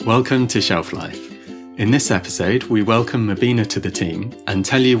Welcome to Shelf Life. In this episode, we welcome Mabina to the team and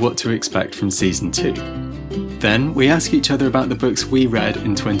tell you what to expect from Season 2. Then, we ask each other about the books we read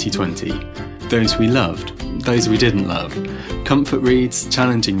in 2020, those we loved, those we didn't love, comfort reads,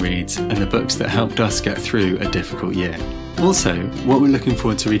 challenging reads, and the books that helped us get through a difficult year. Also, what we're looking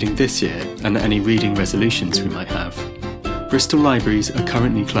forward to reading this year and any reading resolutions we might have. Bristol libraries are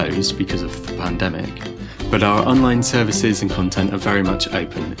currently closed because of the pandemic, but our online services and content are very much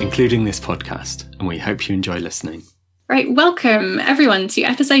open, including this podcast, and we hope you enjoy listening. Right, welcome everyone to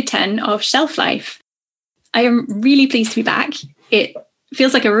episode 10 of Shelf Life. I am really pleased to be back. It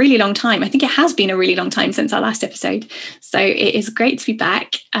feels like a really long time. I think it has been a really long time since our last episode. So it is great to be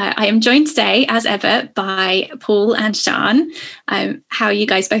back. I am joined today, as ever, by Paul and Sian. How are you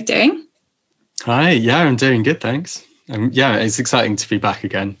guys both doing? Hi, yeah, I'm doing good, thanks. It's exciting to be back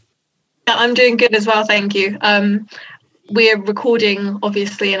again. Yeah, I'm doing good as well, thank you. We're recording,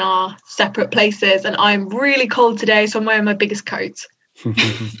 obviously, in our separate places, and I'm really cold today, so I'm wearing my biggest coat.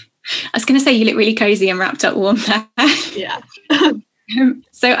 I was going to say, you look really cozy and wrapped up warm there. Yeah.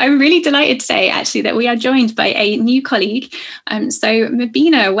 So I'm really delighted today, actually, that we are joined by a new colleague. So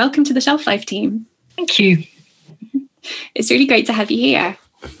Mabina, welcome to the Shelf Life team. Thank you. It's really great to have you here.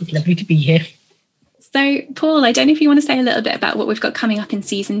 It's lovely to be here. So, Paul, I don't know if you want to say a little bit about what we've got coming up in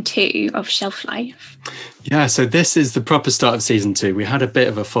Season 2 of Shelf Life. Yeah, so this is the proper start of Season 2. We had a bit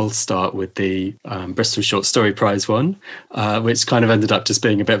of a false start with the Bristol Short Story Prize one, which kind of ended up just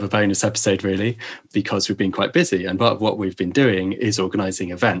being a bit of a bonus episode, really, because we've been quite busy. And part of what we've been doing is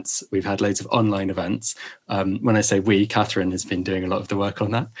organising events. We've had loads of online events. When I say we, Catherine has been doing a lot of the work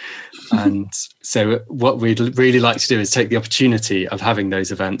on that. And so what we'd really like to do is take the opportunity of having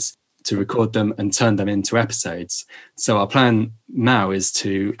those events to record them and turn them into episodes. So our plan now is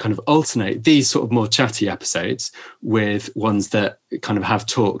to kind of alternate these sort of more chatty episodes with ones that kind of have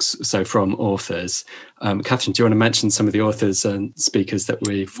talks, so from authors. Catherine, do you want to mention some of the authors and speakers that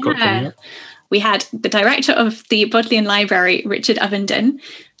we've got coming up? We had the director of the Bodleian Library, Richard Ovenden,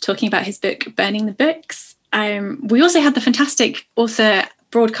 talking about his book, Burning the Books. We also had the fantastic author,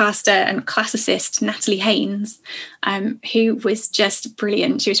 broadcaster and classicist Natalie Haynes, who was just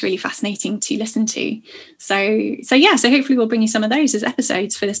brilliant. She was really fascinating to listen to. So hopefully we'll bring you some of those as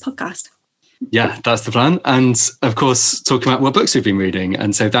episodes for this podcast. Yeah, that's the plan. And of course, talking about what books we've been reading.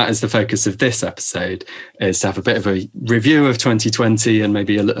 And so that is the focus of this episode, is to have a bit of a review of 2020 and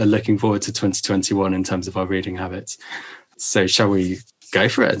maybe a looking forward to 2021 in terms of our reading habits. So shall we go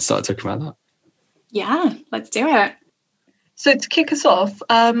for it and start talking about that? Yeah, let's do it. So to kick us off,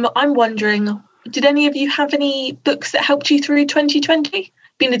 I'm wondering, did any of you have any books that helped you through 2020?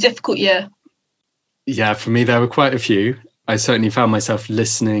 Been a difficult year. Yeah, for me, there were quite a few. I certainly found myself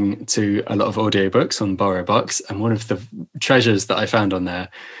listening to a lot of audiobooks on BorrowBox, and one of the treasures that I found on there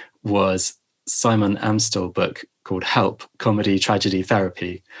was Simon Amstell book called Help, Comedy, Tragedy,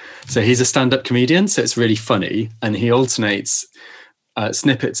 Therapy. So he's a stand-up comedian, so it's really funny, and he alternates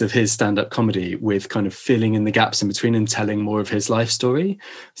snippets of his stand-up comedy with kind of filling in the gaps in between and telling more of his life story.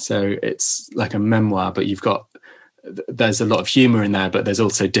 So it's like a memoir, but there's a lot of humor in there, but there's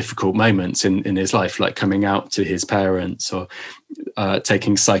also difficult moments in his life, like coming out to his parents or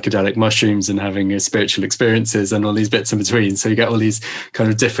taking psychedelic mushrooms and having spiritual experiences and all these bits in between. So you get all these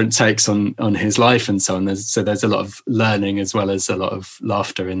kind of different takes on his life and so on. There's a lot of learning as well as a lot of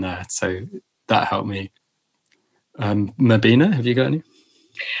laughter in there. So that helped me. Mabina, have you got any?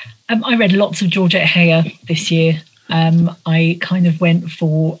 I read lots of Georgette Heyer this year. I kind of went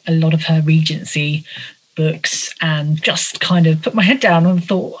for a lot of her Regency books and just kind of put my head down and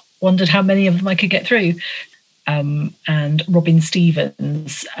wondered how many of them I could get through. And Robin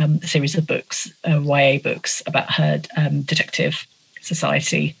Stevens' series of books, YA books about her detective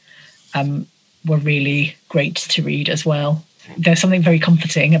society, were really great to read as well. There's something very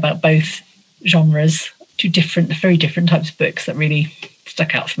comforting about both genres. Two very different types of books that really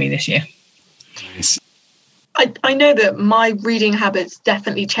stuck out for me this year. Nice. I know that my reading habits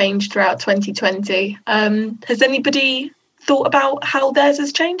definitely changed throughout 2020. Has anybody thought about how theirs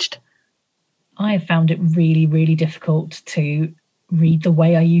has changed? I have found it really, really difficult to read the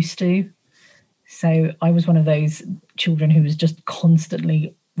way I used to. So I was one of those children who was just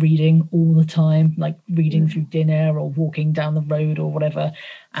constantly reading all the time, like reading through dinner or walking down the road or whatever.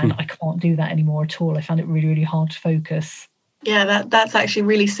 And I can't do that anymore at all. I found it really, really hard to focus. Yeah, that's actually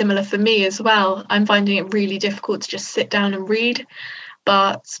really similar for me as well. I'm finding it really difficult to just sit down and read.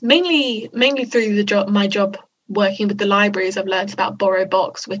 But mainly through my job working with the libraries, I've learned about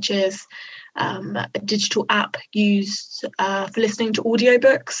BorrowBox, which is a digital app used for listening to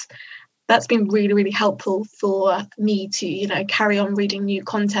audiobooks. that's been really, really helpful for me to, you know, carry on reading new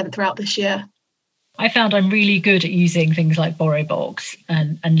content throughout this year. I found I'm really good at using things like BorrowBox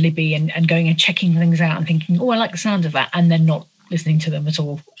and Libby and going and checking things out and thinking, oh, I like the sound of that, and then not listening to them at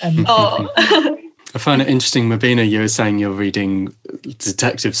all. I find it interesting, Mabina, you were saying you're reading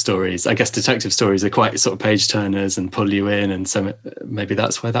detective stories. I guess detective stories are quite sort of page turners and pull you in, and so maybe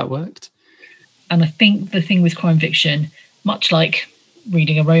that's why that worked. And I think the thing with crime fiction, much like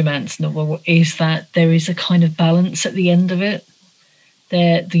reading a romance novel, is that there is a kind of balance at the end of it.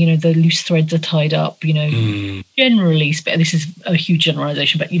 The loose threads are tied up, generally, this is a huge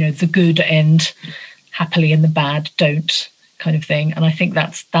generalization, but, the good end happily and the bad don't, kind of thing. And I think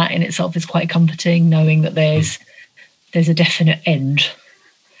that in itself is quite comforting, knowing that there's a definite end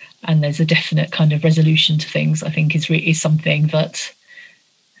and there's a definite kind of resolution to things. I think is something that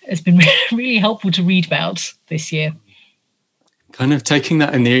has been really helpful to read about this year. Kind of taking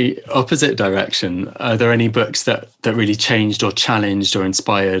that in the opposite direction, are there any books that really changed or challenged or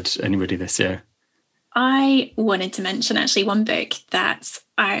inspired anybody this year? I wanted to mention actually one book that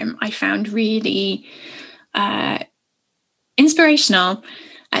I found really inspirational.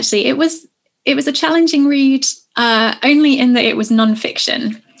 Actually, it was a challenging read, only in that it was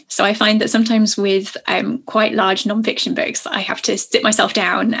non-fiction. So I find that sometimes with quite large non-fiction books, I have to sit myself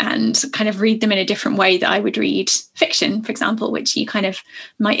down and kind of read them in a different way that I would read fiction, for example, which you kind of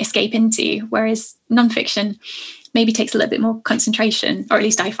might escape into, whereas non-fiction maybe takes a little bit more concentration, or at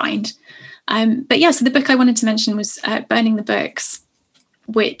least I find. But yeah, so the book I wanted to mention was Burning the Books,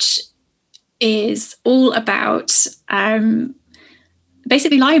 which is all about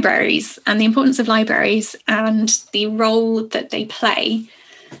basically libraries and the importance of libraries and the role that they play.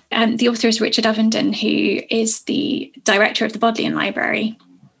 The author is Richard Ovenden, who is the director of the Bodleian Library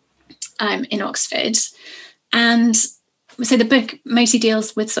in Oxford. And so the book mostly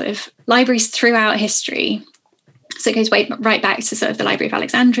deals with sort of libraries throughout history. So it goes right back to sort of the Library of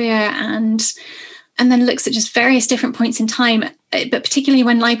Alexandria and then looks at just various different points in time, but particularly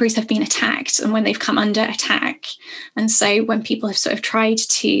when libraries have been attacked and when they've come under attack. And so when people have sort of tried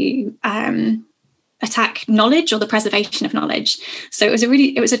to attack knowledge or the preservation of knowledge. So it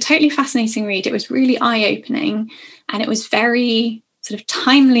was a totally fascinating read. It was really eye-opening, and it was very sort of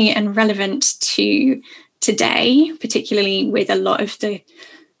timely and relevant to today, particularly with a lot of the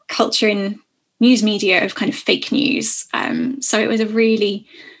culture in news media of kind of fake news. So it was a really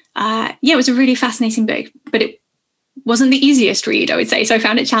fascinating book, but it wasn't the easiest read, I would say. So I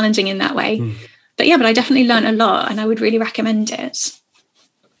found it challenging in that way. But I definitely learned a lot, and I would really recommend it.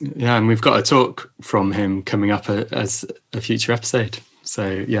 Yeah, and we've got a talk from him coming up as a future episode.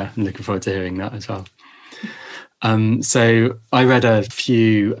 So yeah, I'm looking forward to hearing that as well. So I read a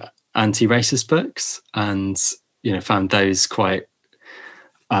few anti-racist books and, found those quite,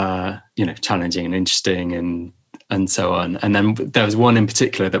 challenging and interesting and so on. And then there was one in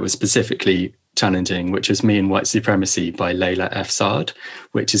particular that was specifically challenging, which was Me and White Supremacy by Layla F. Saad,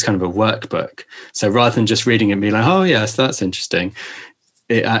 which is kind of a workbook. So rather than just reading it and be like, oh yes, that's interesting,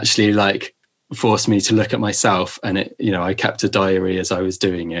 it actually forced me to look at myself, and I kept a diary as I was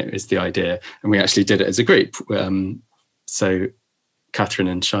doing it, is the idea. And we actually did it as a group. So Catherine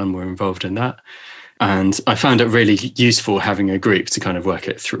and Sean were involved in that. And I found it really useful having a group to kind of work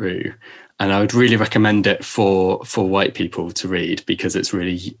it through. And I would really recommend it for white people to read, because it's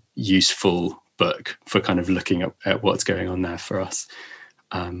really useful book for kind of looking at what's going on there for us.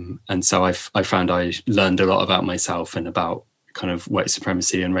 And so I found I learned a lot about myself and about kind of white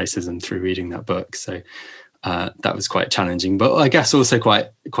supremacy and racism through reading that book. So that was quite challenging, but I guess also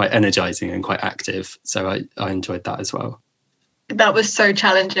quite energizing and quite active. So I enjoyed that as well. That was so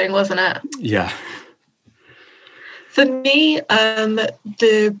challenging, wasn't it? Yeah. For me,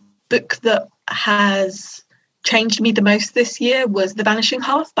 the book that has changed me the most this year was The Vanishing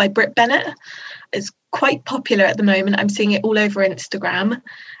Half by Brit Bennett. It's quite popular at the moment. I'm seeing it all over Instagram.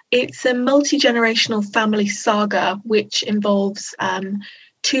 It's a multi-generational family saga which involves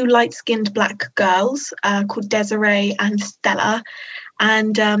two light-skinned black girls called Desiree and Stella.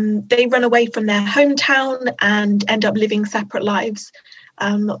 And they run away from their hometown and end up living separate lives.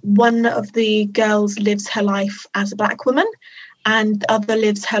 One of the girls lives her life as a black woman, and the other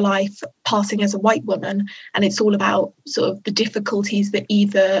lives her life passing as a white woman. And it's all about sort of the difficulties that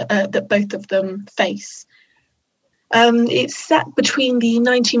both of them face. It's set between the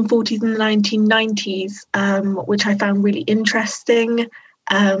 1940s and the 1990s, which I found really interesting.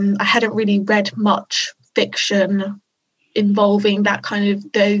 I hadn't really read much fiction involving that kind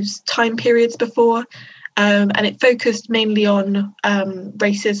of those time periods before. And it focused mainly on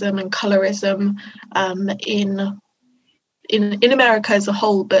racism and colorism in America as a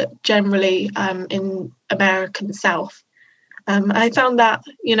whole, but generally in American South. I found that,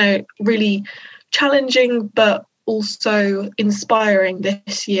 really challenging, but also inspiring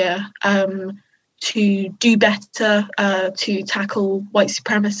this year to do better, to tackle white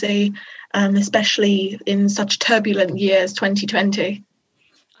supremacy, especially in such turbulent year as 2020.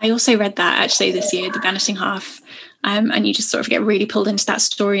 I also read that actually this year, The Vanishing Half, and you just sort of get really pulled into that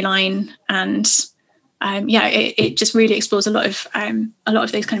storyline, and it just really explores a lot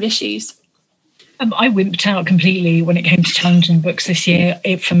of those kind of issues. I wimped out completely when it came to challenging books this year.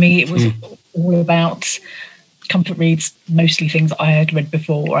 For me, it was all about comfort reads, mostly things I had read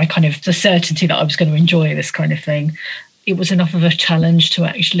before, or the certainty that I was going to enjoy this kind of thing. It was enough of a challenge to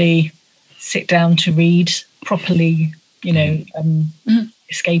actually sit down to read properly,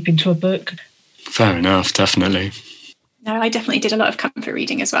 escape into a book. Fair enough, definitely. No, I definitely did a lot of comfort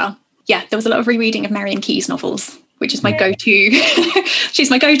reading as well. Yeah, there was a lot of rereading of Marian Keyes novels, which is my go-to. She's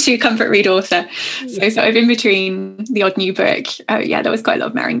my go-to comfort read author. So sort of in between the odd new book, there was quite a lot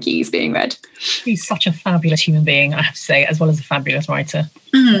of Marian Keyes being read. She's such a fabulous human being, I have to say, as well as a fabulous writer.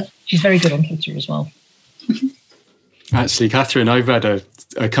 She's very good on Twitter as well. Actually, Catherine, I read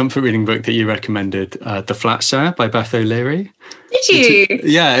a comfort reading book that you recommended, The Flat Share by Beth O'Leary. Did you?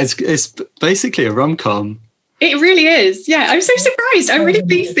 Yeah, it's basically a rom-com. It really is. Yeah, I'm so surprised. I'm really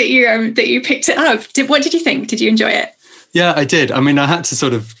pleased that you picked it up. What did you think? Did you enjoy it? Yeah, I did. I mean, I had to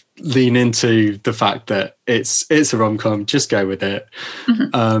sort of lean into the fact that it's a rom-com. Just go with it.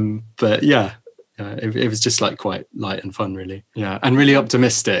 But yeah, it was just like quite light and fun, really. Yeah, and really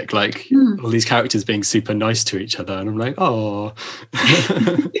optimistic. Like all these characters being super nice to each other, and I'm like, oh.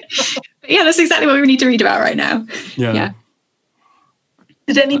 Yeah, that's exactly what we need to read about right now. Yeah.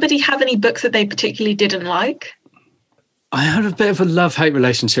 Did anybody have any books that they particularly didn't like? I had a bit of a love-hate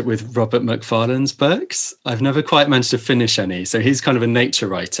relationship with Robert Macfarlane's books. I've never quite managed to finish any. So he's kind of a nature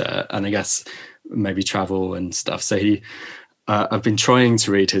writer, and I guess maybe travel and stuff. So I've been trying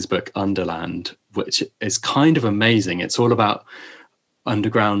to read his book Underland, which is kind of amazing. It's all about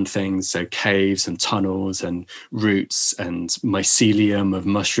underground things, so caves and tunnels and roots and mycelium of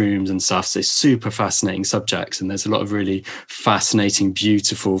mushrooms and stuff. So super fascinating subjects, and there's a lot of really fascinating,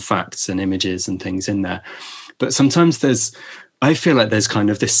 beautiful facts and images and things in there. But sometimes I feel like there's kind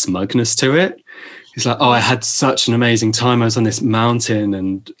of this smugness to it. It's like, I had such an amazing time. I was on this mountain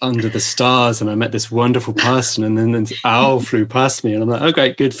and under the stars, and I met this wonderful person, and then this owl flew past me, and I'm like,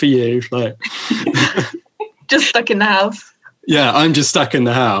 okay, good for you. Like, just stuck in the house. Yeah, I'm just stuck in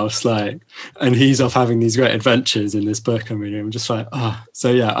the house, and he's off having these great adventures in this book I'm reading. I'm just like,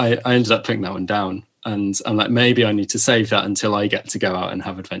 So yeah, I ended up putting that one down, and I'm like, maybe I need to save that until I get to go out and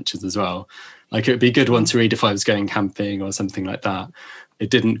have adventures as well. Like, it would be a good one to read if I was going camping or something like that. It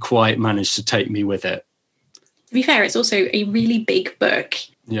didn't quite manage to take me with it. To be fair, it's also a really big book.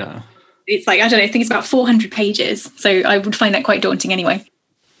 Yeah. It's like, I don't know, I think it's about 400 pages. So I would find that quite daunting anyway.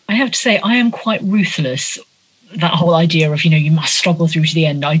 I have to say, I am quite ruthless. That whole idea of, you must struggle through to the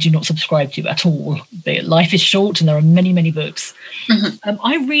end, I do not subscribe to at all. But life is short and there are many, many books.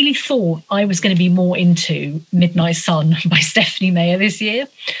 I really thought I was going to be more into Midnight Sun by Stephenie Meyer this year.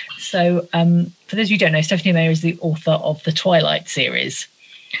 So for those of you who don't know, Stephenie Meyer is the author of the Twilight series.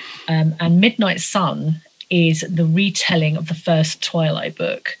 And Midnight Sun is the retelling of the first Twilight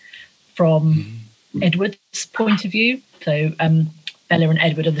book from Edward's point of view. So Bella and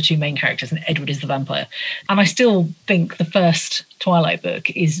Edward are the two main characters, and Edward is the vampire. And I still think the first Twilight book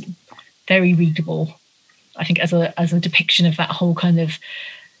is very readable. I think as a depiction of that whole kind of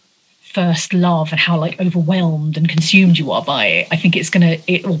first love and how overwhelmed and consumed you are by it. I think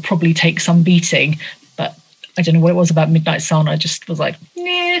it will probably take some beating, but I don't know what it was about Midnight Sun. I just was like,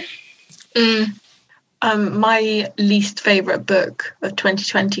 nah. My least favourite book of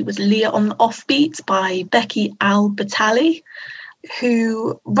 2020 was Leah on the Offbeat by Becky Albertalli,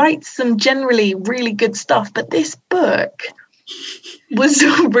 who writes some generally really good stuff, but this book was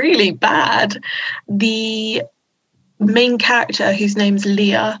really bad. The main character, whose name's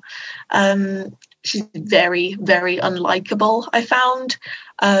Leah, she's very, very unlikable, I found,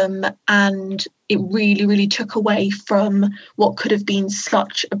 and it really, really took away from what could have been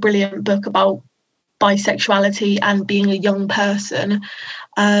such a brilliant book about bisexuality and being a young person.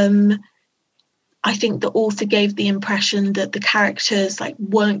 I think the author gave the impression that the characters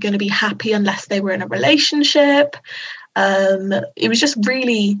weren't going to be happy unless they were in a relationship. It was just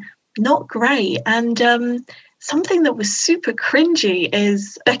really not great. And something that was super cringy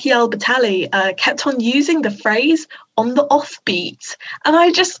is Becky Albertalli kept on using the phrase on the offbeat. And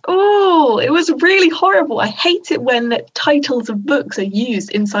I just, it was really horrible. I hate it when titles of books are used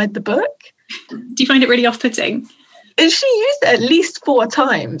inside the book. Do you find it really off-putting? she used it at least 4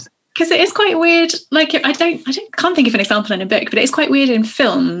 times. Because it is quite weird. Like, can't think of an example in a book, but it's quite weird in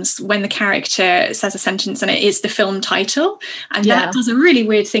films when the character says a sentence and it is the film title, and that does a really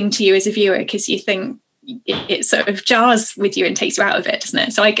weird thing to you as a viewer, because you think it sort of jars with you and takes you out of it, doesn't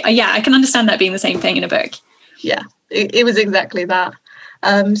it? So I can understand that being the same thing in a book. Yeah, it was exactly that.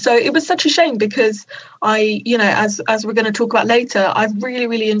 So it was such a shame, because as we're going to talk about later, I've really,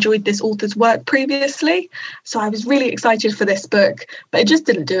 really enjoyed this author's work previously. So I was really excited for this book, but it just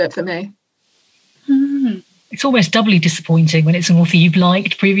didn't do it for me. It's almost doubly disappointing when it's an author you've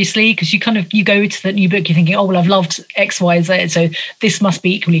liked previously, because you go to the new book, you're thinking, oh, well, I've loved X, Y, Z, so this must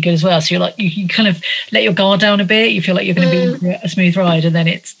be equally good as well. So you're like, you kind of let your guard down a bit. You feel like you're going to be a smooth ride, and then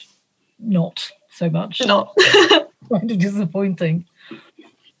it's not so much. Not. Kind of disappointing.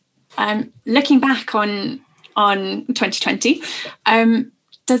 Looking back on 2020,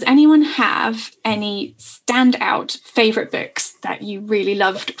 does anyone have any standout favourite books that you really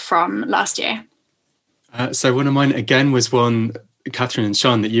loved from last year? So one of mine, again, was one, Catherine and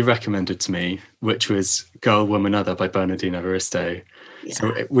Sean, that you recommended to me, which was Girl, Woman, Other by Bernardine Evaristo. Yeah.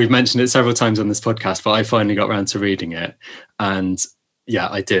 So we've mentioned it several times on this podcast, but I finally got around to reading it. And yeah,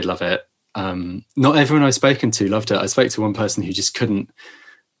 I did love it. Not everyone I've spoken to loved it. I spoke to one person who just couldn't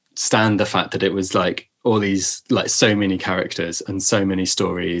stand the fact that it was like all these, like, so many characters and so many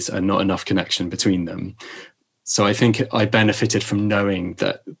stories and not enough connection between them. So I think I benefited from knowing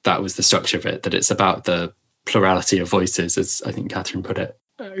that that was the structure of it, that it's about the plurality of voices, as I think Catherine put it.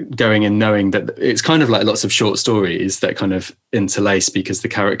 Going and knowing that it's kind of like lots of short stories that kind of interlace because the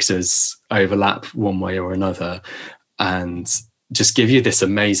characters overlap one way or another, and just give you this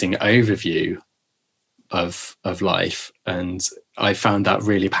amazing overview of life. And I found that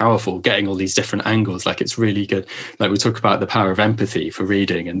really powerful, getting all these different angles. Like, it's really good. Like, we talk about the power of empathy for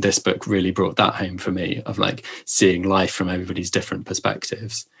reading, and this book really brought that home for me, of like seeing life from everybody's different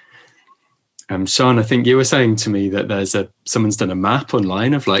perspectives. Sean, I think you were saying to me that someone's done a map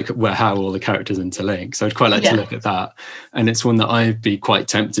online of like how all the characters interlink. So I'd quite like to look at that. And it's one that I'd be quite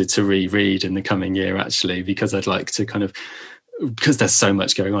tempted to reread in the coming year, actually, because I'd like to because there's so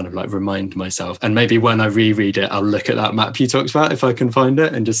much going on, of like remind myself, and maybe when I reread it, I'll look at that map you talked about, if I can find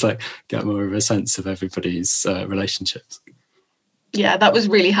it, and just like get more of a sense of everybody's relationships. Yeah, that was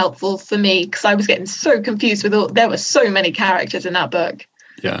really helpful for me, because I was getting so confused there were so many characters in that book.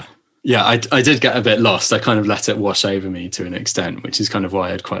 Yeah, I did get a bit lost. I kind of let it wash over me to an extent, which is kind of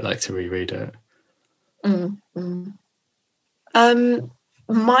why I'd quite like to reread it.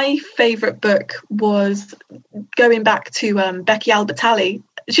 My favourite book was going back to Becky Albertalli.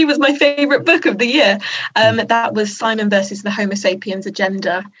 She was my favourite book of the year. That was Simon versus the Homo sapiens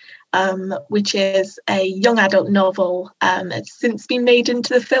Agenda, which is a young adult novel. It's since been made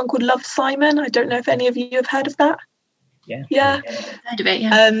into the film called Love, Simon. I don't know if any of you have heard of that. Yeah. Heard of it,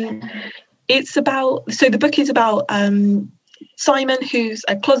 yeah. It's about, so the book is about Simon, who's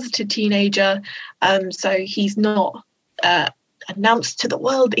a closeted teenager. So he's not announced to the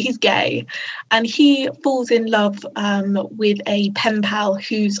world that he's gay, and he falls in love with a pen pal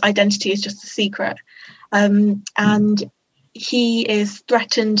whose identity is just a secret, and he is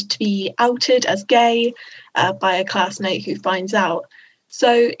threatened to be outed as gay by a classmate who finds out.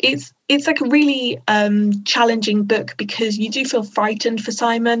 So it's like a really challenging book, because you do feel frightened for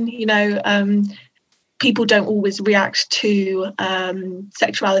Simon. People don't always react to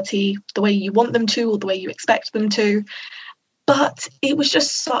sexuality the way you want them to, or the way you expect them to. But it was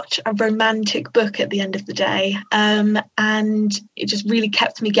just such a romantic book at the end of the day. And it just really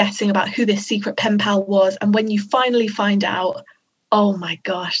kept me guessing about who this secret pen pal was. And when you finally find out, oh my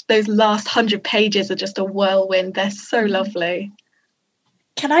gosh, those last 100 pages are just a whirlwind. They're so lovely.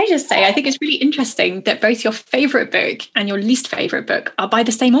 Can I just say, I think it's really interesting that both your favourite book and your least favourite book are by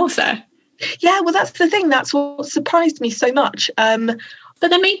the same author. Yeah, well, that's the thing. That's what surprised me so much. But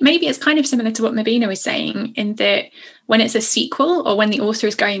then maybe it's kind of similar to what Mabina was saying, in that when it's a sequel, or when the author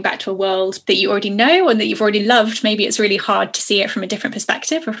is going back to a world that you already know and that you've already loved, maybe it's really hard to see it from a different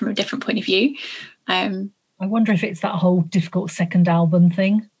perspective or from a different point of view. I wonder if it's that whole difficult second album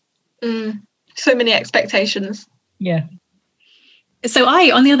thing. So many expectations. Yeah. So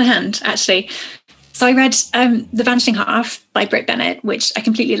on the other hand, actually, I read The Vanishing Half by Brit Bennett, which I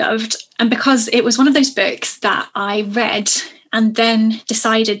completely loved. And because it was one of those books that I read and then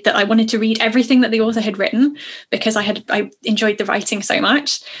decided that I wanted to read everything that the author had written, because I enjoyed the writing so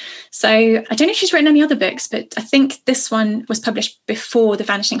much. So I don't know if she's written any other books, but I think this one was published before The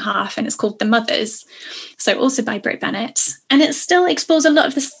Vanishing Half, and it's called The Mothers. So also by Brit Bennett. And it still explores a lot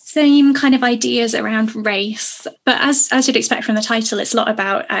of the same kind of ideas around race, but as you'd expect from the title, it's a lot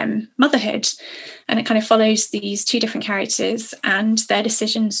about motherhood, and it kind of follows these two different characters and their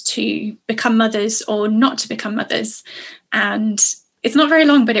decisions to become mothers or not to become mothers. And it's not very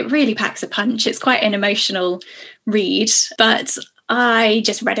long, but it really packs a punch. It's quite an emotional read, but I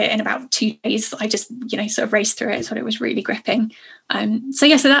just read it in about 2 days. I just, sort of raced through it. I thought it was really gripping. So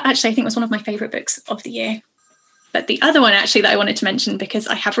that actually I think was one of my favourite books of the year. But the other one actually that I wanted to mention, because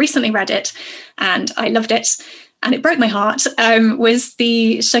I have recently read it and I loved it and it broke my heart, was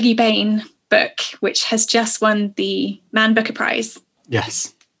the Shuggie Bain book, which has just won the Man Booker Prize.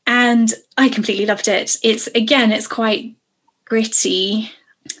 Yes. And I completely loved it. It's quite gritty.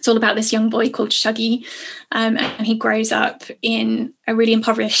 It's all about this young boy called Shuggie, and he grows up in a really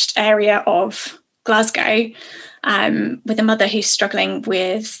impoverished area of Glasgow, with a mother who's struggling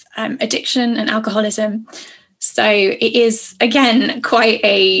with addiction and alcoholism. So it is, again, quite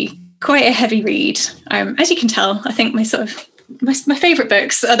a heavy read. As you can tell, I think my favourite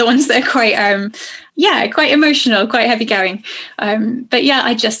books are the ones that are quite emotional, quite heavy going. But yeah,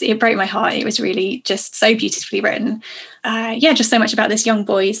 it broke my heart. It was really just so beautifully written. Just so much about this young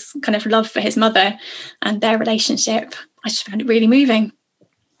boy's kind of love for his mother and their relationship. I just found it really moving.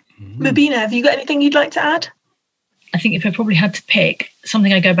 Mabina, have you got anything you'd like to add? I think if I probably had to pick,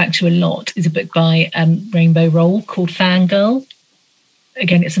 something I go back to a lot is a book by Rainbow Rowell called Fangirl.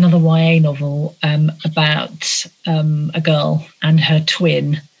 Again, it's another YA novel about a girl and her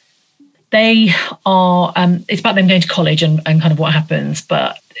twin. They are, it's about them going to college and kind of what happens,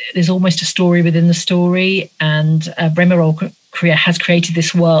 but there's almost a story within the story. And Rainbow Rowell has created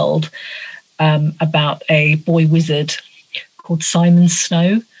this world about a boy wizard called Simon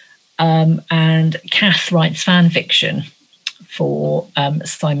Snow. And Kath writes fan fiction for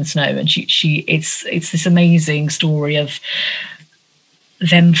Simon Snow, and it's this amazing story of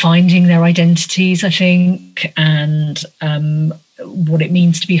them finding their identities, I think, and what it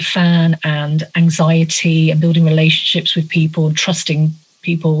means to be a fan, and anxiety, and building relationships with people and trusting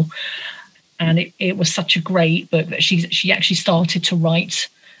people. And it was such a great book that she actually started to write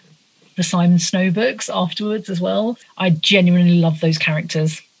the Simon Snow books afterwards as well. I genuinely love those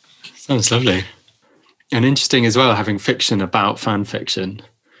characters. Sounds lovely. And interesting as well, having fiction about fan fiction.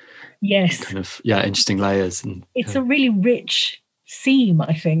 Yes. Kind of, interesting layers. And it's a really rich theme,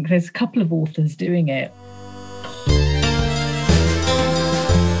 I think. There's a couple of authors doing it.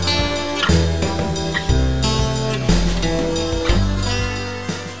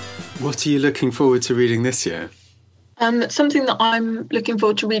 What are you looking forward to reading this year? Something that I'm looking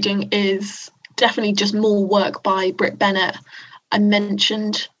forward to reading is definitely just more work by Brit Bennett. I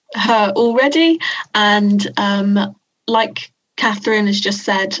mentioned her already, and like Catherine has just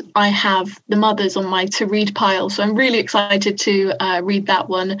said, I have The Mothers on my to read pile, so I'm really excited to read that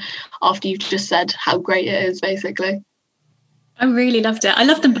one after you've just said how great it is, basically. I really loved it. I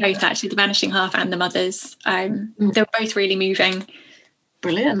loved them both, actually, The Vanishing Half and The Mothers. They were both really moving.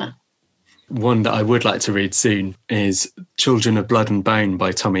 Brilliant. One that I would like to read soon is Children of Blood and Bone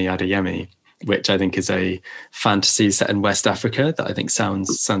by Tomi Adeyemi, which I think is a fantasy set in West Africa that I think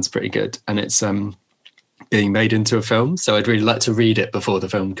sounds pretty good. And it's being made into a film. So I'd really like to read it before the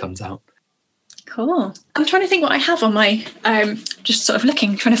film comes out. Cool. I'm trying to think what I have on my, just sort of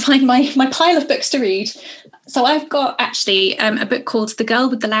looking, trying to find my pile of books to read. So I've got actually a book called The Girl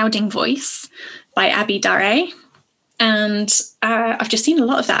with the Louding Voice by Abby Daré. And I've just seen a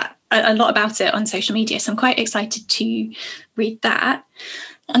lot about it on social media. So I'm quite excited to read that.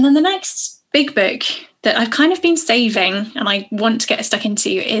 And then the next big book that I've kind of been saving and I want to get stuck into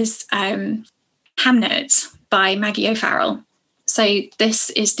is Hamnet by Maggie O'Farrell. So this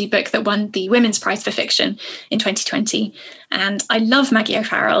is the book that won the Women's Prize for Fiction in 2020. And I love Maggie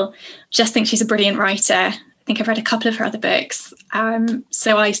O'Farrell, just think she's a brilliant writer. I think I've read a couple of her other books.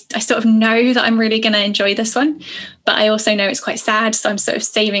 So I sort of know that I'm really going to enjoy this one, but I also know it's quite sad. So I'm sort of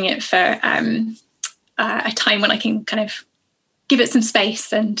saving it for a time when I can kind of give it some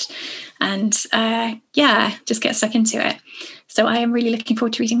space and just get stuck into it. So I am really looking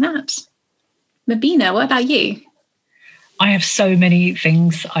forward to reading that. Mabina, what about you? I have so many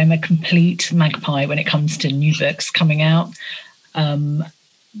things. I'm a complete magpie when it comes to new books coming out.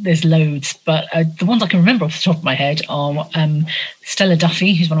 There's loads, but the ones I can remember off the top of my head are Stella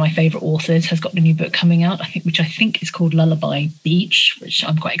Duffy, who's one of my favourite authors, has got a new book coming out, which I think is called Lullaby Beach, which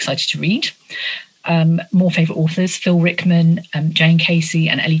I'm quite excited to read. More favourite authors, Phil Rickman, Jane Casey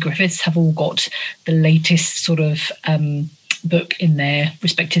and Ellie Griffiths have all got the latest sort of book in their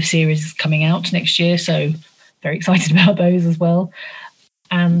respective series coming out next year, so very excited about those as well.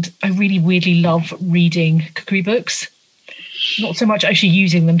 And I really weirdly love reading cookery books. not so much actually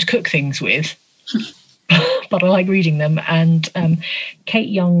using them to cook things with, but I like reading them. And Kate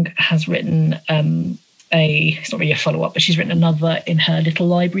Young has written it's not really a follow-up, but she's written another in her Little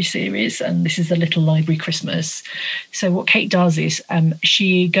Library series, and this is the Little Library Christmas. So what Kate does is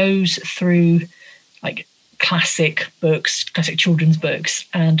she goes through like classic books, classic children's books,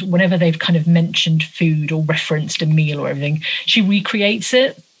 and whenever they've kind of mentioned food or referenced a meal or everything, she recreates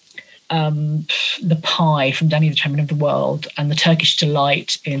it. The pie from Danny the Champion of the World and the Turkish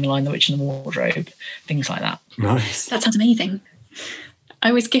delight in The Lion, the Witch and the Wardrobe, things like that. Nice. That sounds amazing.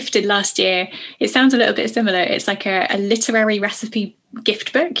 I was gifted last year. It sounds a little bit similar. It's like a literary recipe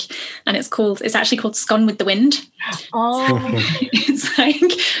gift book, and it's actually called Scone with the Wind. Oh, It's like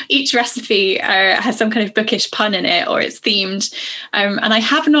each recipe has some kind of bookish pun in it, or it's themed. And I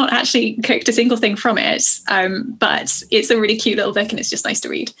have not actually cooked a single thing from it, but it's a really cute little book, and it's just nice to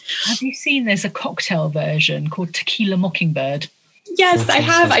read. have you seen there's a cocktail version called Tequila Mockingbird? Yes, I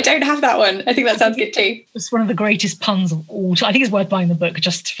have. I don't have that one. I think that sounds good too. It's one of the greatest puns of all time. I think it's worth buying the book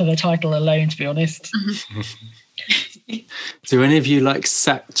just for the title alone, to be honest. Do any of you like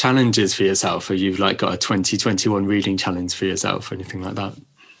set challenges for yourself, or you've like got a 2021 reading challenge for yourself or anything like that?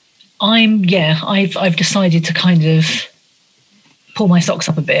 I've decided to kind of pull my socks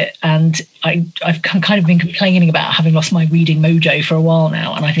up a bit, and I've kind of been complaining about having lost my reading mojo for a while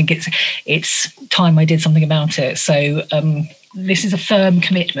now, and I think it's time I did something about it. So this is a firm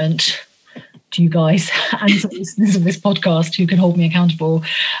commitment to you guys and to the listeners of this podcast who can hold me accountable.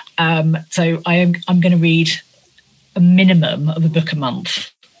 So I'm going to read a minimum of a book a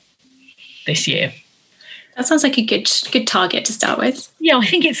month this year. That sounds like a good target to start with. Yeah, I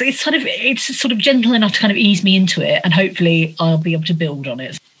think it's sort of gentle enough to kind of ease me into it, and hopefully I'll be able to build on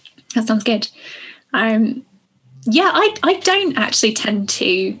it. That sounds good. I don't actually tend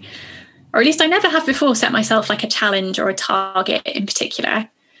to, or at least I never have before, set myself like a challenge or a target in particular.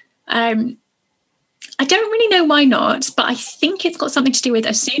 I don't really know why not, but I think it's got something to do with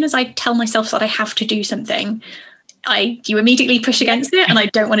as soon as I tell myself that I have to do something, you immediately push against it, and I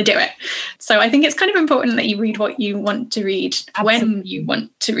don't want to do it. So I think it's kind of important that you read what you want to read. Absolutely. When you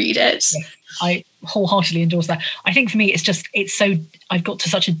want to read it. Yeah, I wholeheartedly endorse that. I think for me, I've got to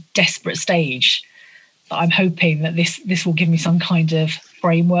such a desperate stage that I'm hoping that this will give me some kind of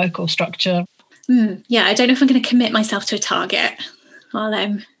framework or structure. Yeah, I don't know if I'm going to commit myself to a target. Well,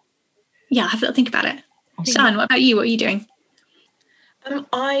 have a little think about it. Sian, what about you? What are you doing?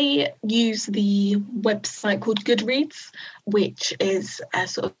 I use the website called Goodreads, which is a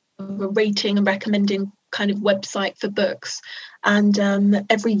sort of a rating and recommending kind of website for books. And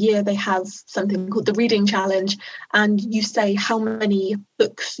every year they have something called the Reading Challenge, and you say how many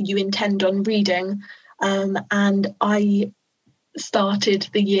books you intend on reading. And I started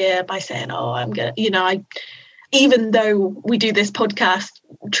the year by saying, even though we do this podcast,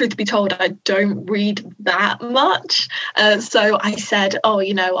 truth be told, I don't read that much. So I said,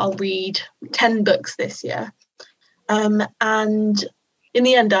 I'll read 10 books this year. And in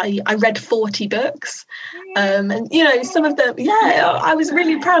the end, I read 40 books. And, some of them, I was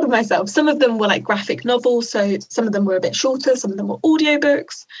really proud of myself. Some of them were like graphic novels. So some of them were a bit shorter. Some of them were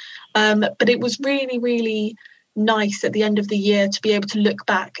audiobooks. But it was really, really nice at the end of the year to be able to look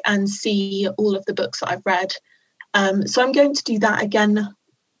back and see all of the books that I've read. So I'm going to do that again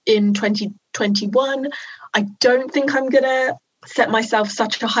in 2021. I don't think I'm going to set myself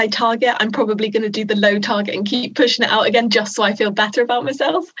such a high target. I'm probably going to do the low target and keep pushing it out again just so I feel better about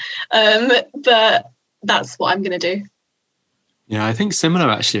myself. But that's what I'm going to do. Yeah, I think similar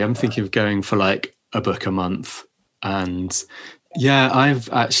actually. I'm thinking of going for like a book a month. And yeah, I've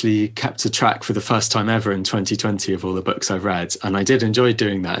actually kept a track for the first time ever in 2020 of all the books I've read. And I did enjoy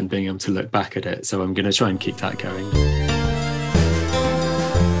doing that and being able to look back at it. So I'm going to try and keep that going.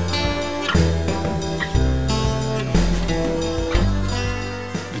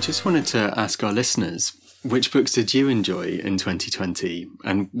 I just wanted to ask our listeners, which books did you enjoy in 2020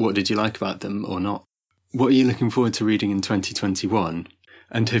 and what did you like about them or not? What are you looking forward to reading in 2021?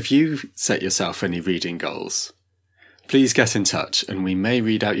 And have you set yourself any reading goals? Please get in touch and we may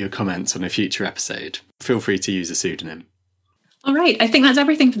read out your comments on a future episode. Feel free to use a pseudonym. All right, I think that's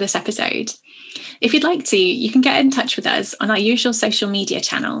everything for this episode. If you'd like to, you can get in touch with us on our usual social media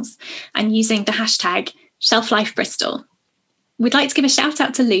channels and using the hashtag #ShelfLifeBristol. We'd like to give a shout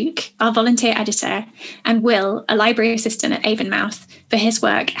out to Luke, our volunteer editor, and Will, a library assistant at Avonmouth, for his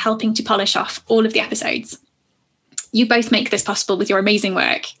work helping to polish off all of the episodes. You both make this possible with your amazing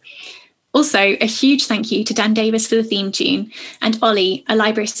work. Also, a huge thank you to Dan Davis for the theme tune and Ollie, a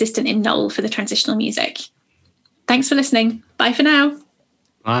library assistant in Knoll, for the transitional music. Thanks for listening. Bye for now.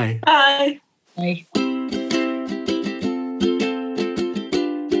 Bye. Bye. Bye.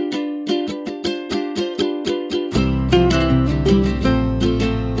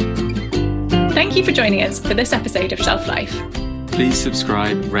 you for joining us for this episode of Shelf Life. Please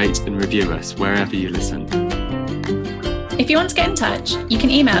subscribe, rate and review us wherever you listen. If you want to get in touch, you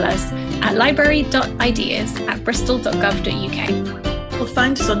can email us at library.ideas@bristol.gov.uk. Or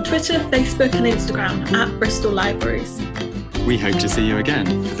find us on Twitter, Facebook and Instagram at Bristol Libraries. We hope to see you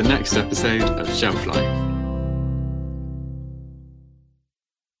again for the next episode of Shelf Life.